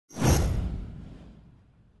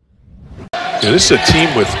Yeah, this is a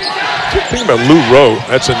team with, think about Lou Rowe.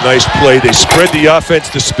 That's a nice play. They spread the offense.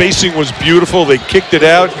 The spacing was beautiful. They kicked it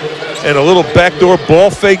out. And a little backdoor ball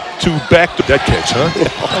fake to backdoor. That catch, huh?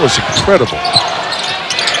 That was incredible.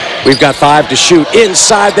 We've got 5 to shoot.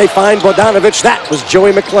 Inside, they find Bogdanovich. That was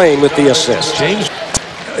Joey McLean with the assist. James,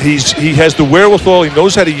 he has the wherewithal. He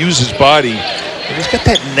knows how to use his body. And he's got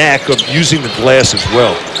that knack of using the glass as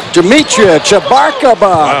well. Demetria Chabarkaba.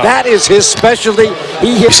 Wow. That is his specialty.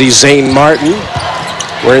 He sees Zane Martin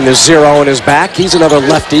wearing the 0 on his back. He's another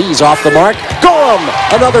lefty. He's off the mark. Gorham.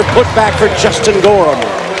 Another putback for Justin Gorham.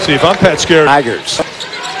 See, if I'm Pat Scarry. Tigers.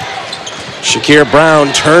 Shakir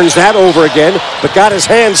Brown turns that over again, but got his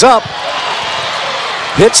hands up.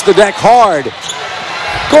 Hits the deck hard.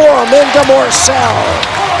 Gorham into Morcell.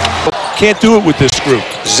 Can't do it with this group.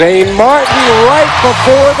 Zane Martin right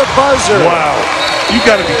before the buzzer. Wow. You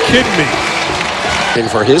got to be kidding me. And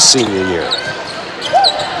for his senior year.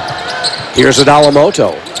 Here's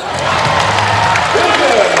Adalamoto.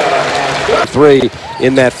 3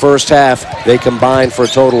 in that first half. They combined for a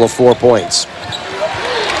total of 4 points.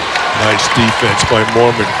 Nice defense by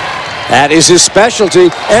Mormon. That is his specialty,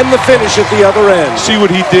 and the finish at the other end. See what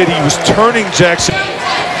he did? He was turning Jackson.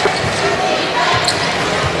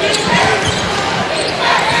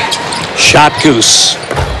 Shot goose.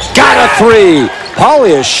 Got a 3.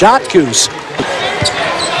 Paulius shot goose.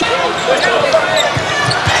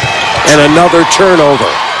 And another turnover.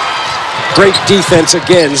 Great defense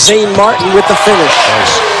again. Zane Martin with the finish.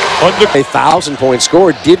 Nice. A 1,000-point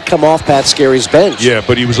score did come off Pat Scarry's bench. Yeah,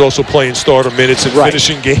 but he was also playing starter minutes and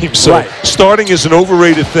finishing games. So starting is an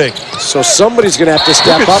overrated thing. So somebody's going to have to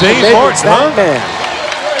step up. Zane and Martin, that man.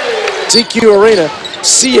 CQ Arena,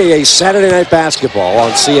 CAA Saturday Night Basketball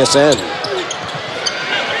on CSN.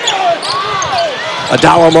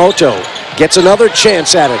 Adalamoto gets another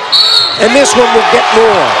chance at it. And this one will get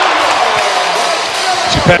more.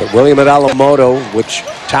 William Adalamoto, which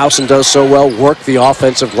Towson does so well, worked the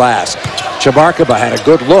offensive glass. Chabarkaba had a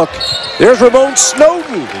good look. There's Ramon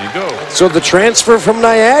Snowden. There you go. So the transfer from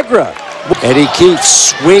Niagara. Eddie Keefe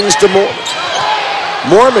swings to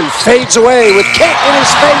Mormon fades away with Kent in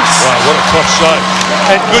his face. Wow, what a tough shot.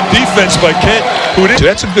 And good defense by Kent.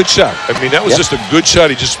 That's a good shot. I mean, that was just a good shot.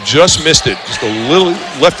 He just missed it. Just a little,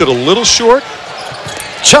 left it a little short.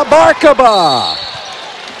 Chabarkaba.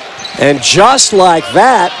 And just like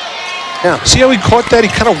that. Yeah. See how he caught that? He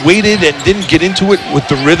kind of waited and didn't get into it with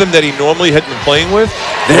the rhythm that he normally had been playing with.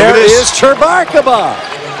 There is Chabarkaba.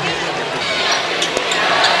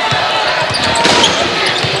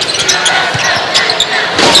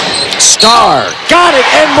 Star. Got it,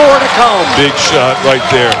 and more to come. Big shot right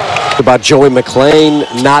there. About Joey McLean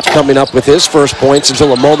not coming up with his first points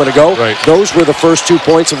until a moment ago. Right. Those were the first 2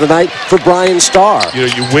 points of the night for Brian Starr. You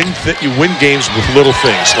know, you win games with little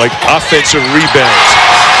things like offensive rebounds.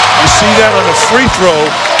 You see that on a free throw.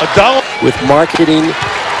 With marketing.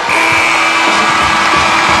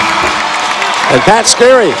 And Pat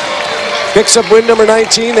Scarry picks up win number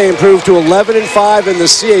 19. They improve to 11-5 in the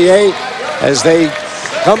CAA as they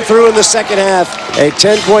come through in the second half. A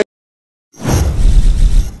 10-point